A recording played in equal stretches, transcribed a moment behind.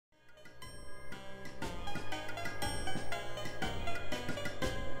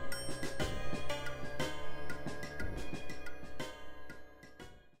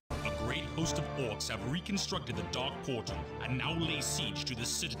orcs have reconstructed the Dark Portal and now lay siege to the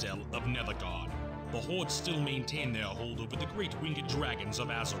citadel of Nethergard. The Horde still maintain their hold over the great winged dragons of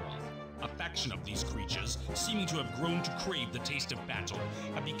Azeroth. A faction of these creatures, seeming to have grown to crave the taste of battle,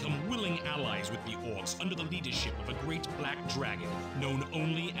 have become willing allies with the orcs under the leadership of a great black dragon known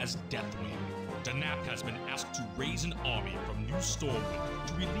only as Deathwing. Danap has been asked to raise an army from New Stormwind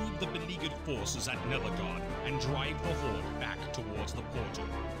to relieve the beleaguered forces at Nethergard and drive the Horde back towards the portal.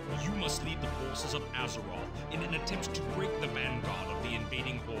 You must lead the forces of Azeroth in an attempt to break the vanguard of the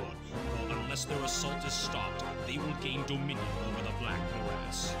invading Horde, for unless their assault is stopped, they will gain dominion over the Black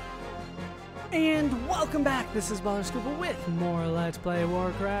Morass. And welcome back, this is Ballerscooper with more Let's Play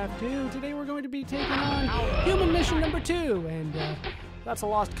Warcraft 2. Today we're going to be taking on human mission number 2, and that's a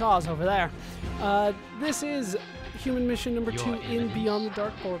lost cause over there. This is human mission number 2 in Beyond the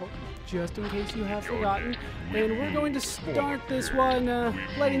Dark Portal, just in case you have forgotten. And we're going to start this one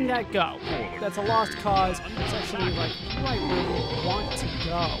letting that go. That's a lost cause. It's actually like right where we want to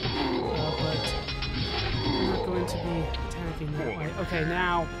go, but we're not going to be attacking that way. Okay,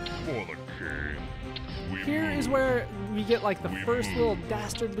 now here is where we get like the first little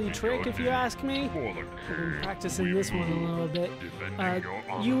dastardly trick, if you ask me. I've been practicing this one a little bit.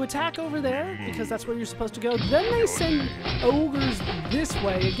 You attack over there because that's where you're supposed to go. Then they send ogres this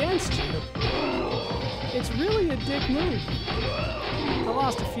way against you. It's really a dick move. I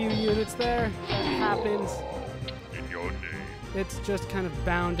lost a few units there. That happens. It's just kind of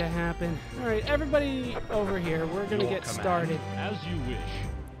bound to happen. Alright, everybody over here. We're going to get started. As you wish.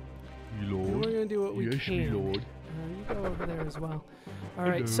 We're going to do what we can. Lord. You go over there as well.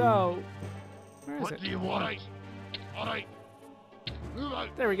 Alright, so... Where is What it? do you want? Alright.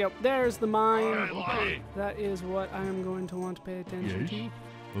 There we go. There's the mine. Alright. That is what I'm going to want to pay attention Yes.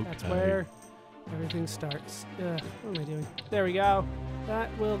 to. That's where everything starts. What am I doing? There we go.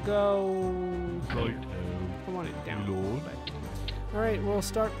 That will go... Right. I want it down. Lord. Alright, we'll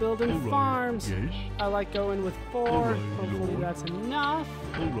start building Alright. farms. Yes. I like going with 4. Alright, Hopefully Lord. that's enough.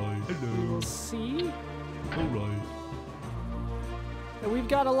 Alright. We Hello. will see. Alright. And we've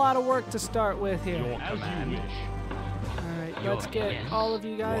got a lot of work to start with here. As you wish. Alright, let's get all of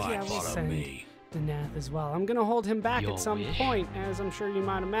you guys. Yeah, we'll send Danath as well. I'm gonna hold him back at some point, as I'm sure you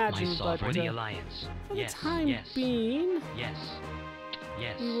might imagine, but for the Alliance. for the Yes, time yes, being, yes,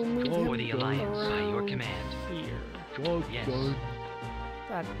 yes. we will move him For the Alliance, by your around command. here. Job Yes. done.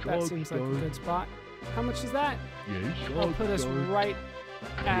 That seems like a good spot. How much is that? Yes. That'll Job put us done. right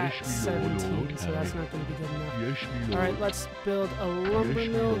at Yes, me lord. 17, so that's Okay. not going to be good enough. Yes, me lord. Alright, let's build a lumber Yes, me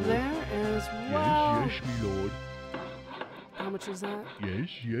mill lord. there as well. Yes, yes, me lord. How much is that? Yes,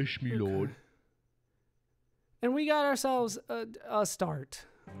 yes, me lord. And we got ourselves a start.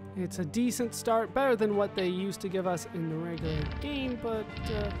 It's a decent start, better than what they used to give us in the regular game, but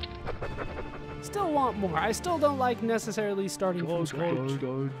still want more. I still don't like necessarily starting from Job scratch.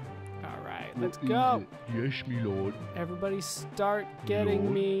 done. Alright, let's What is go. it? Yes, me lord. Everybody start getting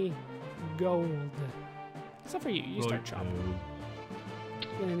Lord. me gold. Except for you, you start Right, chopping.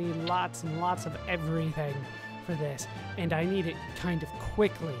 Gonna need lots and lots of everything for this, and I need it kind of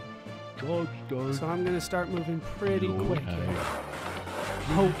quickly. Job's done. So I'm gonna start moving pretty Lord, quick here.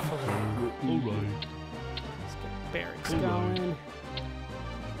 Hopefully. Alright. Let's get barracks Alright. going.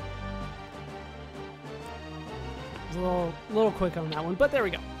 It was a little quick on that one, but there we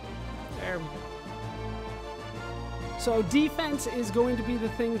go. There we go. So defense is going to be the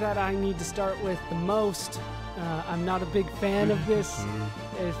thing that I need to start with the most. I'm not a big fan of this,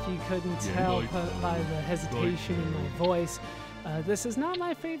 if you couldn't Yeah, tell like- by the hesitation in my voice. This is not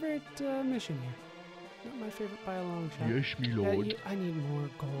my favorite mission here. Not my favorite by a long shot. Yes, me lord. I need more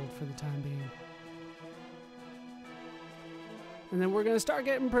gold for the time being. And then we're going to start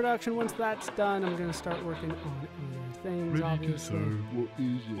getting production. Once that's done, I'm going to start working on other things, Ready to obviously. serve. What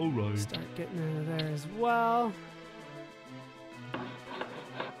is it? Alright. Start getting out of there as well.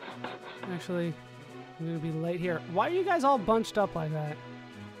 Actually, I'm going to be late here. Why are you guys all bunched up like that?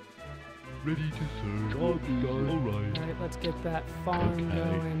 Ready to serve. Job done. Alright. All right, let's get that farm Okay.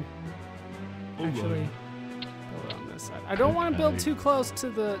 going. Actually, Alright. build on this side. I don't want to build Okay. too close to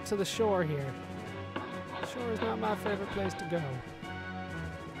the shore here. The shore is not my favorite place to go.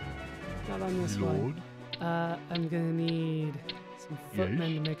 Not on this one. Lord. I'm gonna need some footmen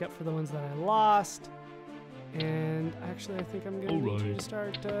Yes. to make up for the ones that I lost. And actually, I think I'm gonna need you to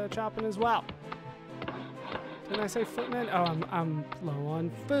Alright. start chopping as well. Didn't I say footmen? Oh, I'm low on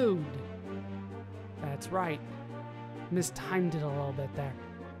food. That's right. Mistimed it a little bit there.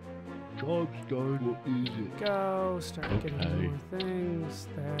 Job's done. What is it? Go, start getting Okay. more things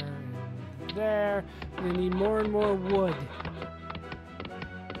there and there. We need more and more wood.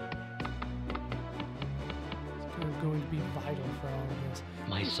 going to be vital for all of this.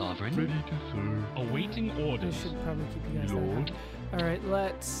 My sovereign. Ready to serve. Awaiting This orders. should probably keep you guys Lord. that high. Alright,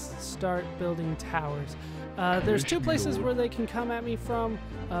 let's start building towers. There's Yes, two places Lord. where they can come at me from.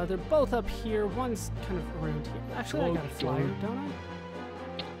 They're both up here. One's kind of around here. Actually, I got a flyer, don't I?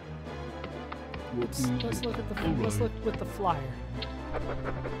 Let's look at the let's look with the flyer.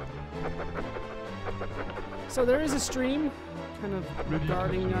 So there is a stream kind of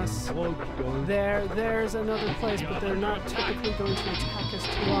guarding us. There's another place, but they're not typically going to attack us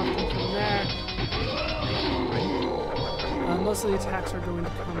too often from there. Most of the attacks are going to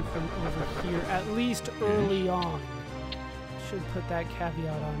come from over here, at least early on. Should put that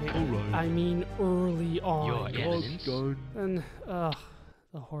caveat on it. Alright. I mean early on. Your eminence. And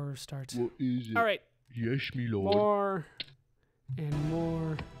the horror starts. What is it? All right, Yes, me lord. more and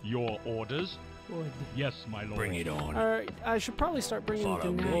more Your orders? wood. Yes, my lord. Bring it on. All right, I should probably start bringing Follow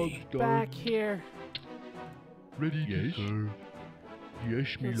the me. net back here. Ready to serve.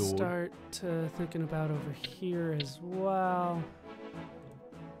 Yes, me Let's lord. start thinking about over here as well.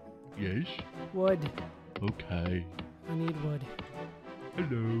 Yes. Wood. Okay. I need wood.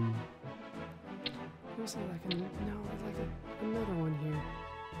 Hello. There's like another one here.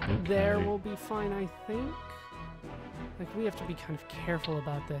 Okay. There will be fine, I think. Like, we have to be kind of careful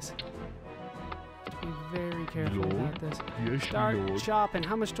about this. Have to be very careful Lord. about this. Yes, Start me lord. chopping.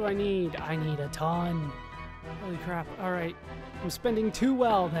 How much do I need? I need a ton. Holy crap. All right. I'm spending too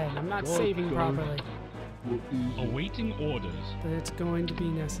well then. I'm not Oh, saving God. properly. What is it? Awaiting orders. But it's going to be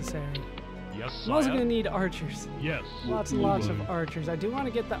necessary. Yes, I'm also sire. going to need archers. Yes. Lots and lots of archers. I do want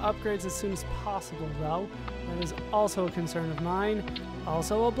to get the upgrades as soon as possible, though. That is also a concern of mine.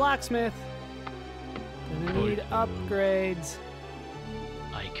 Also a blacksmith. Gonna need upgrades.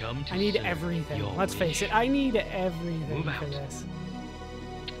 I come to I need serve everything. your Let's face wish. it. I need everything Move for out. this.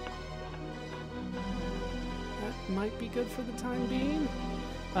 That might be good for the time being.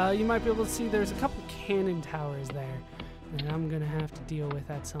 You might be able to see there's a couple cannon towers there that I'm gonna have to deal with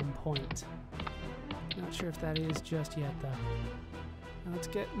at some point. Not sure if that is just yet, though. Now let's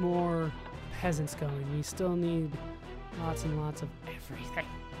get more peasants going. We still need lots and lots of everything.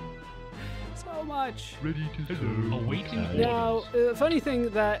 So much. Ready to serve. Awaiting Okay. Now, funny thing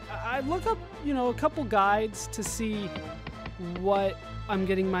that I look up, a couple guides to see what I'm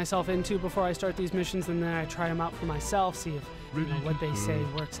getting myself into before I start these missions, and then I try them out for myself, see if Ready what to they say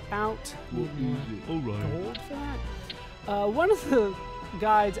serve. works out. What Need more is it? Alright. gold for that. One of the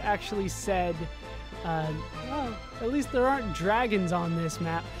guides actually said, well, at least there aren't dragons on this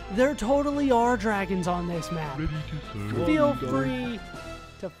map. There totally are dragons on this map. Ready to serve. Feel Well done. free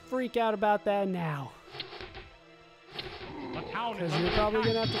to freak out about that now, The town is because under you're probably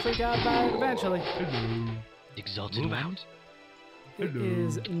attack. gonna have to freak out about it eventually. Hello. Exalted Move route. It Hello.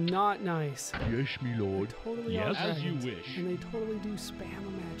 is not nice. Yes, me They lord. totally Yes, are as you dragons, wish. and they totally do spam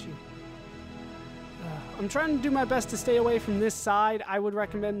them at you. I'm trying to do my best to stay away from this side. I would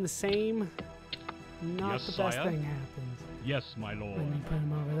recommend the same. Not Yes, the best sire. thing happens Yes, my lord. when you put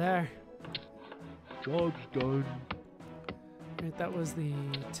them over there. Job's done. Right, that was the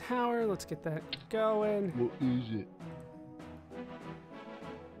tower. Let's get that going. What is it?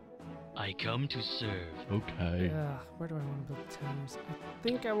 I come to serve. Okay. Where do I want to build the towers? I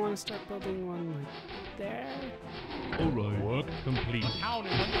think I want to start building one like there. Alright. Work complete. The town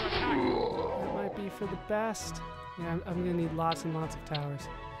is under attack. That might be for the best. Yeah, I'm gonna need lots and lots of towers.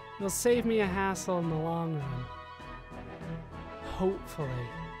 It'll save me a hassle in the long run. Hopefully.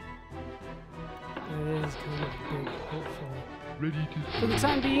 It is kind of big, hopefully. Ready to For the serve.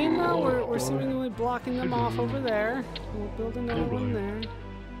 time being, though, we're Alright. seemingly blocking them off Hello. over there. We'll build another one there. Alright.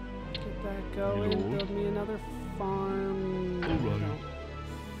 Get that going. Lord. Build me another farm. Alright. No.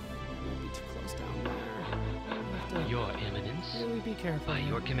 Might be too close down there. I'll have to Your eminence. really be careful. By here.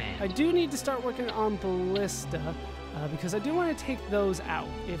 your command. I do need to start working on ballista because I do want to take those out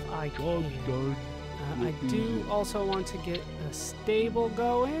if I Job's can. done. I do also want to get a stable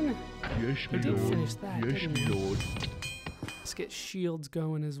going. Yes, We me did lord. finish that, Yes, didn't me we? lord. Let's get shields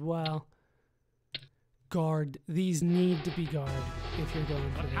going as well. Guard. These need to be guard if you're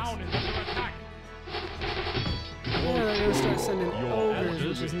going for The this. town is under attack. Yeah, they're going to start sending Your ogres, orders.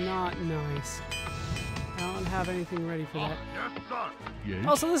 which is not nice. I don't have anything ready for that. Yes.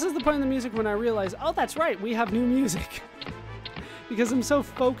 Also, this is the point in the music when I realize, oh, that's right, we have new music. Because I'm so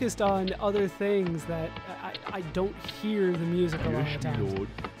focused on other things that I don't hear the music a lot of Yes, me times. lord.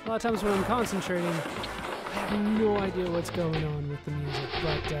 A lot of times when I'm concentrating, I have no idea what's going on with the music.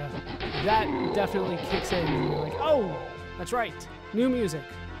 But that definitely kicks in and you're like, oh, that's right, new music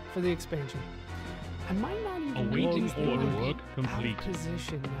for the expansion. I might not even Awaiting use the order. mic Work out complete. of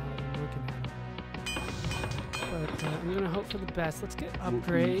position now that I'm looking at it. But I'm gonna hope for the best. Let's get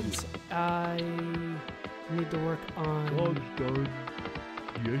upgrades. I need to work on Job's done.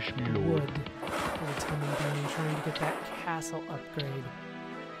 Yes, me lord. wood for the time being, trying to get that castle upgrade.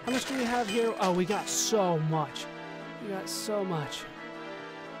 How much do we have here? Oh, we got so much. We got so much.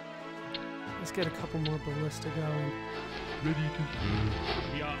 Let's get a couple more ballista going. Ready to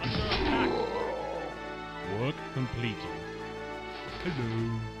serve. We are under attack. Work completed.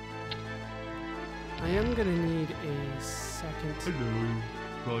 Hello. I am gonna need a second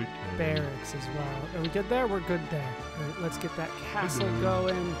Hello. Right. barracks as well. Are we good there? We're good there. All right, let's get that castle Hello.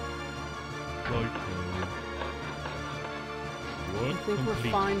 going. Right. I Work think we're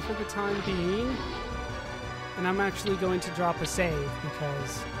complete. fine for the time being. And I'm actually going to drop a save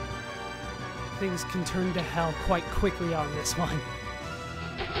because things can turn to hell quite quickly on this one.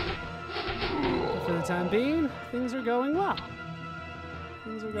 But for the time being, things are going well.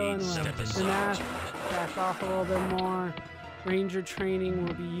 Things are going well. Enough. Back off a little bit more. Ranger training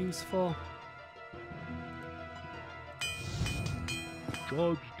will be useful.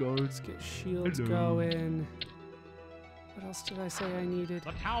 Job's done. Let's get shields Hello. going. What else did I say I needed?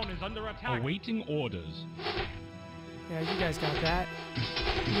 The town is under attack. Awaiting orders. Yeah, you guys got that.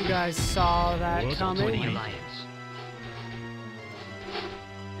 You guys saw that Work For the coming. Alliance.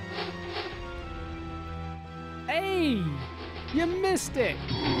 Hey! You missed it!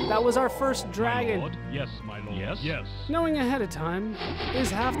 That was our first My dragon. lord? Yes, my lord. Yes. Yes. Knowing ahead of time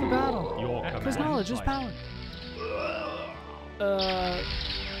is half the battle. Your Because command, knowledge is sire. power.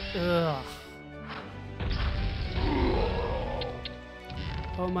 Ugh.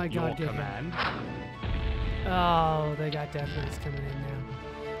 Oh my Your god, get him. command. Oh, they got Death Knights coming in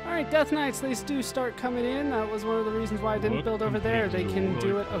now. Alright, Death Knights, they do start coming in. That was one of the reasons why I didn't Work build over there. They complete. can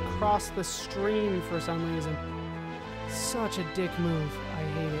do it across the stream for some reason. Such a dick move. I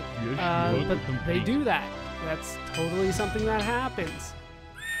hate it. Yes, Work But they complete. do that. That's totally something that happens.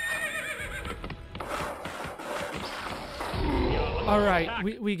 Alright,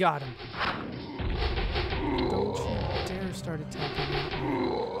 we got him. Don't you dare start attacking me.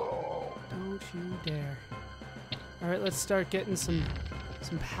 Don't you dare. Alright, let's start getting some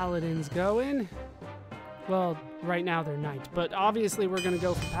paladins going. Well, right now they're knights, but obviously we're gonna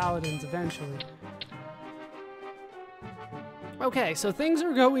go for paladins eventually. Okay, so things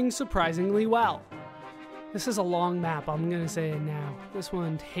are going surprisingly well. This is a long map, I'm gonna say it now. This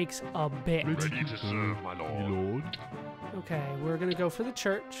one takes a bit. Ready to serve, my lord. Okay, we're gonna go for the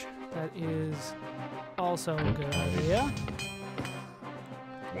church. That is also a good idea.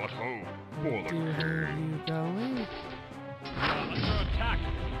 What ho? Do have you going? We are under attack.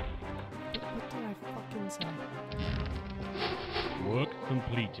 What did I fucking say? Work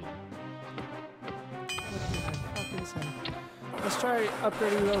completed. What did I fucking say? Let's try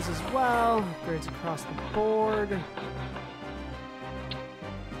upgrading those as well. Upgrades across the board.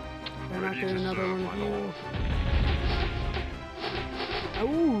 They're not getting another one of you.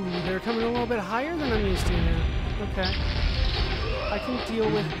 Ooh, they're coming a little bit higher than I'm used to now. Okay. I can deal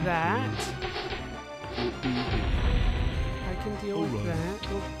with that. I can deal with that.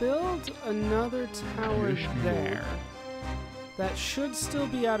 We'll build another tower Yes, my there. That should still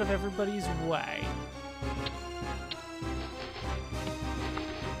be out of everybody's way.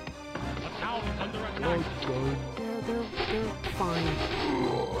 The town is under attack. Job's done. Yeah, they're fine.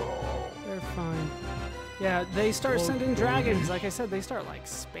 They're fine. Yeah, they start sending dragons. Like I said, they start like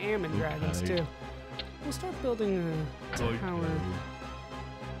spamming dragons too. We'll start building a tower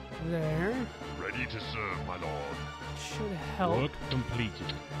there. Ready to serve, my lord. Should help. Work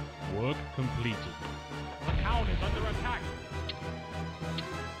completed. Work completed. The town is under attack.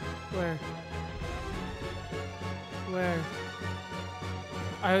 Where? Where?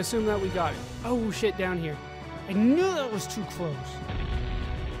 I assume that we got it. Oh shit, down here. I knew that was too close.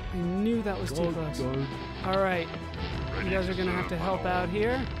 I knew that was too Job's close. done. Alright, you guys are gonna have to help out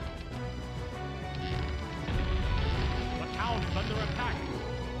here. The town is under attack.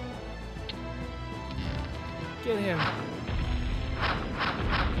 Get him.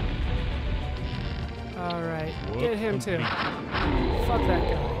 Alright, Work get him too. complete. Fuck that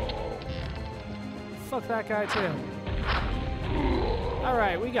guy. Fuck that guy too.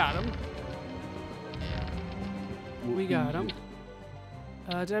 Alright, we got him. We got him.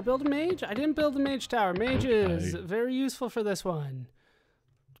 Did I build a mage? I didn't build a mage tower. Mage is very useful for this one.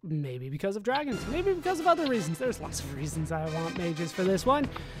 Maybe because of dragons. Maybe because of other reasons. There's lots of reasons I want mages for this one.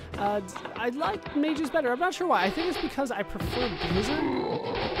 I like mages better. I'm not sure why. I think it's because I prefer Blizzard.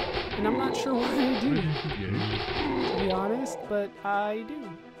 And I'm not sure why I do, Yes. to be honest, but I do.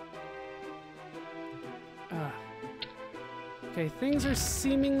 Okay, things are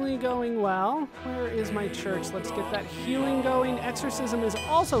seemingly going well. Where is my church? Let's get that healing going. Exorcism is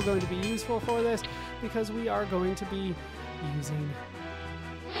also going to be useful for this because we are going to be using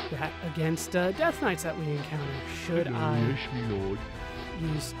that against death knights that we encounter. Should I Yes, me lord.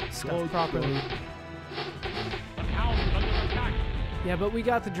 use stuff properly? Yeah, but we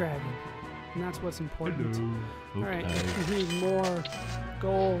got the dragon, and that's what's important. Hello. All right, Okay. we need more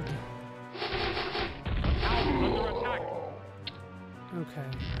gold. Okay.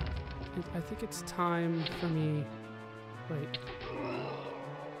 I think it's time for me. Wait.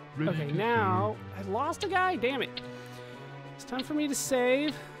 Ready Okay, to now I lost a guy. Damn it. It's time for me to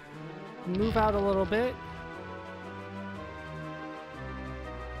save. Move out a little bit.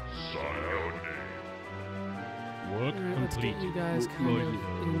 Work All right, let's complete. get you guys Right, kind of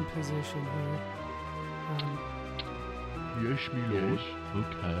right. in position here. serve. Yes, me lord.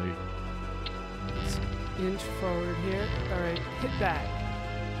 Okay. Let's inch forward here. All right, hit that.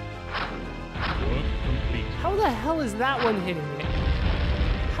 Work complete. How the hell is that one hitting it?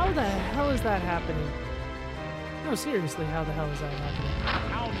 How the hell is that happening? No, seriously, how the hell is that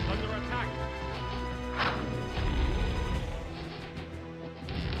happening?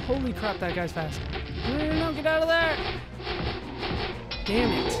 Holy crap, that guy's fast. No, get out of there!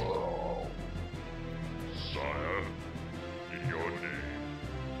 Damn it. Sire, in your name.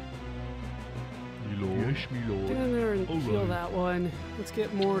 Me lord. Yes, me lord. Get in there and All heal right. that one. Let's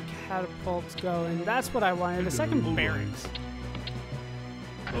get more catapults going. That's what I wanted. A second All right. barracks.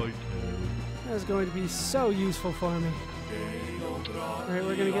 Okay. That is going to be so useful for me. Alright,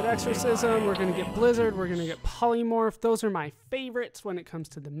 we're gonna get Exorcism, we're gonna get Blizzard, we're gonna get Polymorph. Those are my favorites when it comes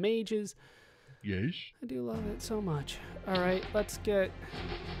to the mages. Yes. I do love it so much. Alright, let's get...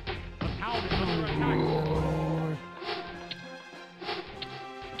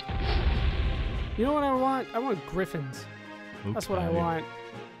 You know what I want? I want Griffins. That's what I Okay. want.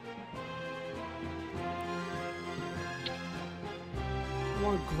 I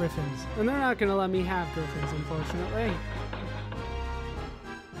want Griffins. And they're not gonna let me have Griffins, unfortunately.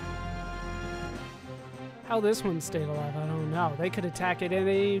 How this one stayed alive, I don't know. They could attack at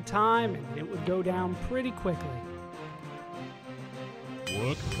any time, and it would go down pretty quickly.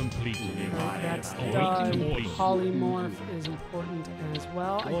 Work complete. That's Awaiting done. orders. Polymorph is important as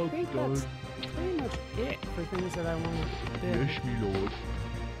well. I Well think done. that's pretty much it for things that I want to do. Yes, me lord.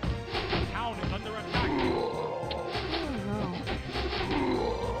 Oh, no.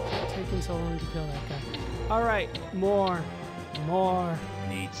 It's taking so long to kill that guy. All right, more.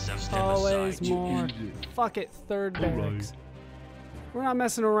 Need some Always more. Easy. Fuck it, third All right. barracks. We're not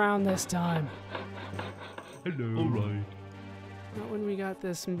messing around this time. Hello. All right. Not when we got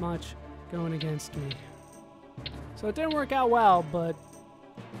this much going against me. So it didn't work out well, but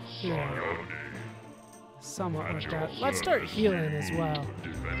yeah, somewhat worked out. Let's start healing as well.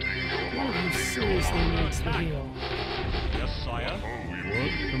 One of you seriously needs the heal. Yes, sire.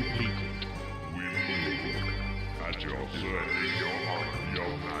 Work complete. At your service, your honor, your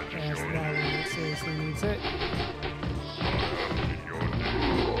That's majesty, that one that seriously needs it. in your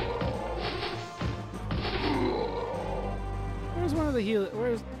name. Where's one of the heal?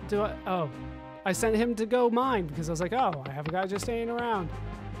 Where's do I? Oh, I sent him to go mine because I was like, oh, I have a guy just staying around.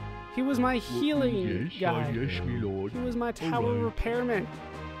 He was my healing Yes, guy. yes, me lord. He was my tower right. repairman.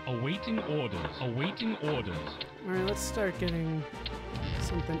 Awaiting orders. Awaiting orders. All right, let's start getting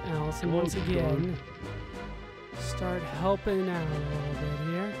something else. And once Well again, start helping out a little bit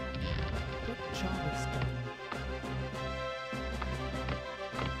here. What job is done?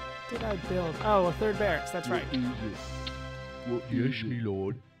 Did I build? Oh, a third barracks. That's right. What is it? What yes, me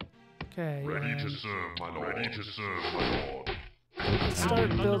lord. Okay. Ready to serve, my lord. Ready to serve, my lord. Let's start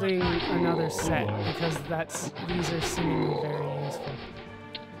building another set because these are seemingly very useful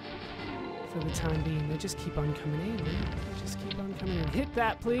for the time being. They just keep on coming in. Man. They just keep on coming in. Hit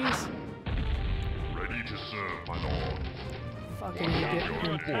that, please. Ready to serve, my lord. Fucking get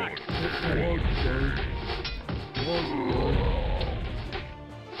him.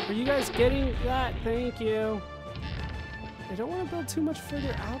 Are you guys getting that? Thank you. I don't want to build too much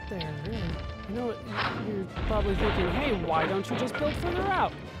further out there, really. I know you're probably thinking, hey, why don't you just build further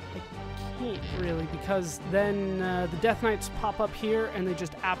out? I can't really, because then the Death Knights pop up here and they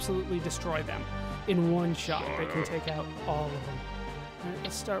just absolutely destroy them in one shot. They can take out all of them. All right,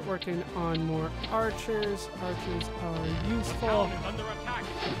 let's start working on more archers. Archers are useful. Under attack.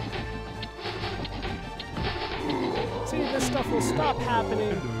 See, this stuff will stop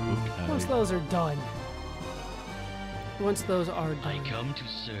happening once Okay. those are done. Once those are I done. come to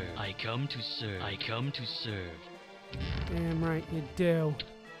serve. I come to serve. I come to serve. Damn right you do.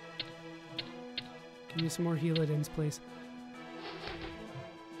 Give me some more healadins, please.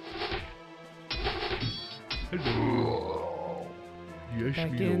 Hello. Yes,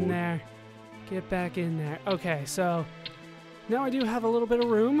 Back me in lord. there. Get back in there. Okay, so now I do have a little bit of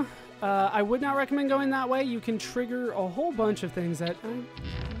room. I would not recommend going that way. You can trigger a whole bunch of things that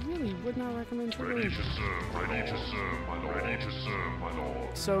I really would not recommend Ready triggering. to serve, ready to serve, my lord. Ready to serve, my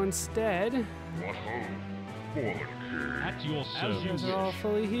lord. So instead, What ho? For the king, At your you service. guys are all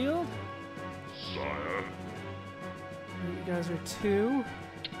fully healed. sire. You guys are 2. You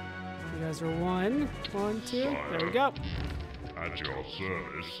guys are 1. 1, 2. There we go. At your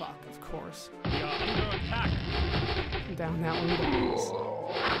service. Fuck, of course. We are under attack. Down that one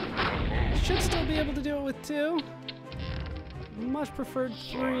goes. Should still be able to do it with 2. Much preferred 3.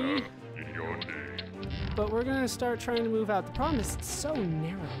 Sire, in your name. But we're gonna start trying to move out. The problem is it's so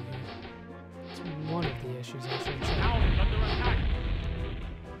narrow here. It's one of the issues, I should say. Hound under attack.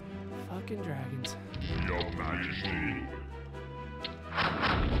 Fucking dragons. Your majesty.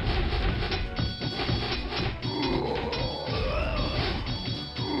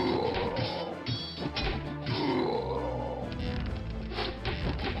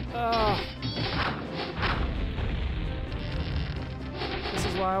 Oh. This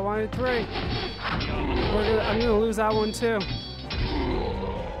is why I wanted 3. I'm gonna lose that one too.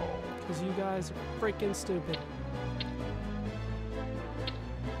 Because you guys are freaking stupid.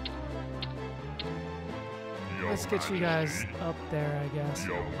 Your Let's get you guys up there, I guess.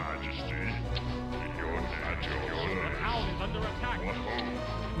 Your majesty. In your name. At your service. Hound is under attack. What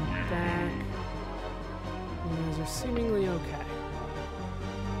ho? Back. You guys are seemingly okay.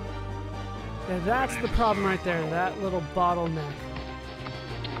 Yeah, that's the problem right there, that little bottleneck.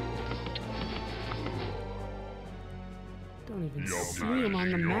 Don't even see him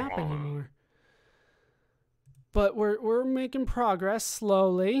on the map anymore. But we're making progress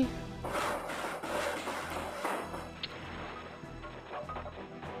slowly.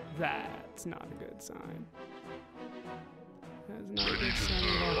 That's not a good sign. That is not a good sign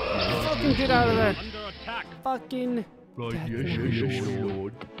at all. Fucking get out of there! Under attack. Fucking Right, Death yes, knights. yes, my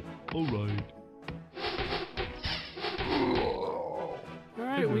lord. All right.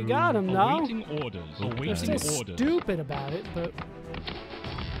 Alright, we got him though. Awaiting orders. They're Awaiting still orders. stupid about it, but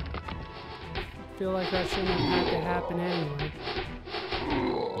I feel like that shouldn't have had to happen anyway.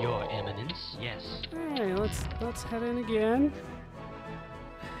 Your Eminence, yes. Alright, let's head in again.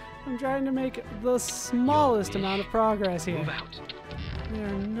 I'm trying to make the smallest amount of progress here. Move out. They're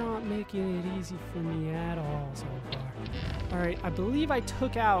not making it easy for me at all so far. Alright, I believe I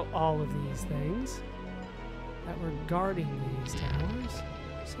took out all of these things that were guarding these towers.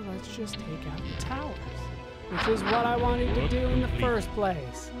 So let's just take out the towers, which is what I wanted to do in the first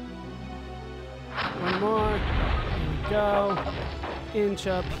place. One more. There we go. Inch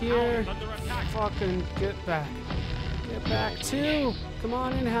up here. Hound under attack. Fucking get back. Get back too. Come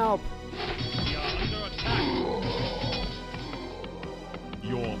on and help. We are under attack.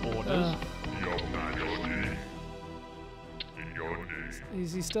 Your orders. Ugh. Your majesty. In your name.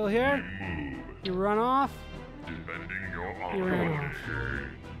 Is he still here? Move. You run off? Defending your You honor. ran Your off.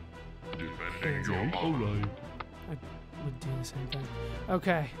 name. Defending your All honor. right. I would do the same thing.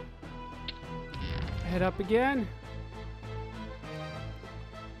 Okay. Head up again.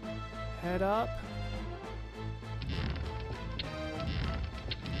 Head up.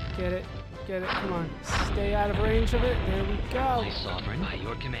 Get it. Get it. Come on. Stay out of range of it. There we go. My sovereign, by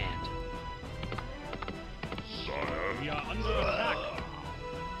your command. Sire. We are under attack.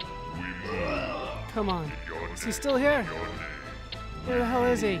 We move. Come on. Your Is he name. still here? Your name. Where the hell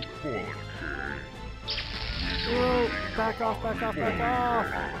is he? For the king. Whoa. Back off, back off, back off.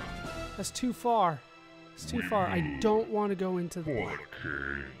 That's too far. It's too far. I don't want to go into the For black. the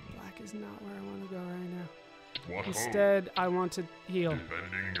king. Black is not where I want to go right now. What ho? Instead, I want to heal.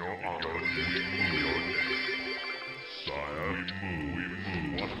 Defending your honor. We move. Your name. Sire. We move. We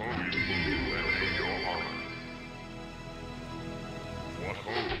move. What ho? We move. Defending your honor. What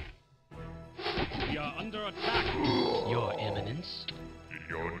ho? We are under attack. Your Eminence. In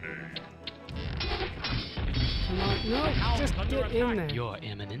your name. Come on. No, just get in there. Your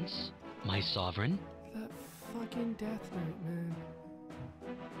Eminence. My sovereign. That fucking Death Knight, man.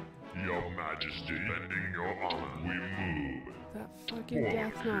 Your majesty. Defending your honor. We move. That fucking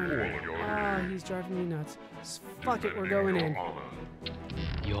Death Knight. Ah, he's driving me nuts. Fuck it, we're going in.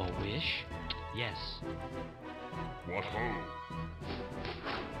 Your wish? Yes. What ho?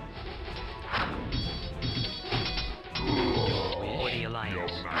 Your wish? For the Your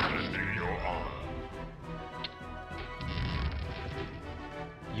Alliance. majesty. Your honor.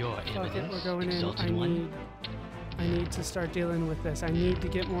 Your Fuck it, Eminence. we're going in. Exalted One. I need to start dealing with this. I need to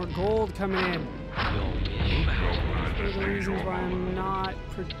get more gold coming in. Your wish? Move out. One of the reasons why I'm not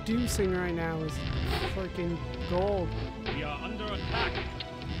producing right now is freaking gold. We are under attack.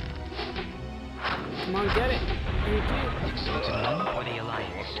 Come on, get it. Thank you. Exalted One for the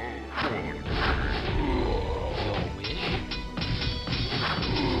Alliance. Your wish?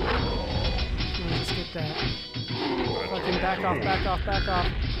 Come on, just get that. Fucking back off, back off, back off.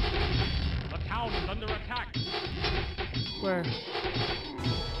 The town is under attack. Where?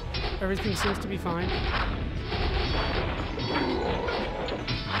 Everything seems to be fine.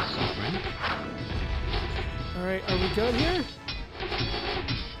 My sovereign. Alright, are we good here?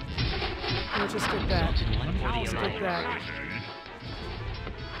 Let's just get that. Exalted One for Let's the get that. Alliance.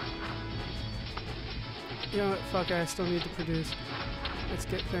 You know what? Fuck it, I still need to produce. Let's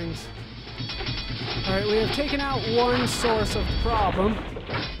get things. Alright, we have taken out one source of the problem.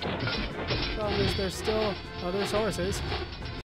 Problem is there's still other sources.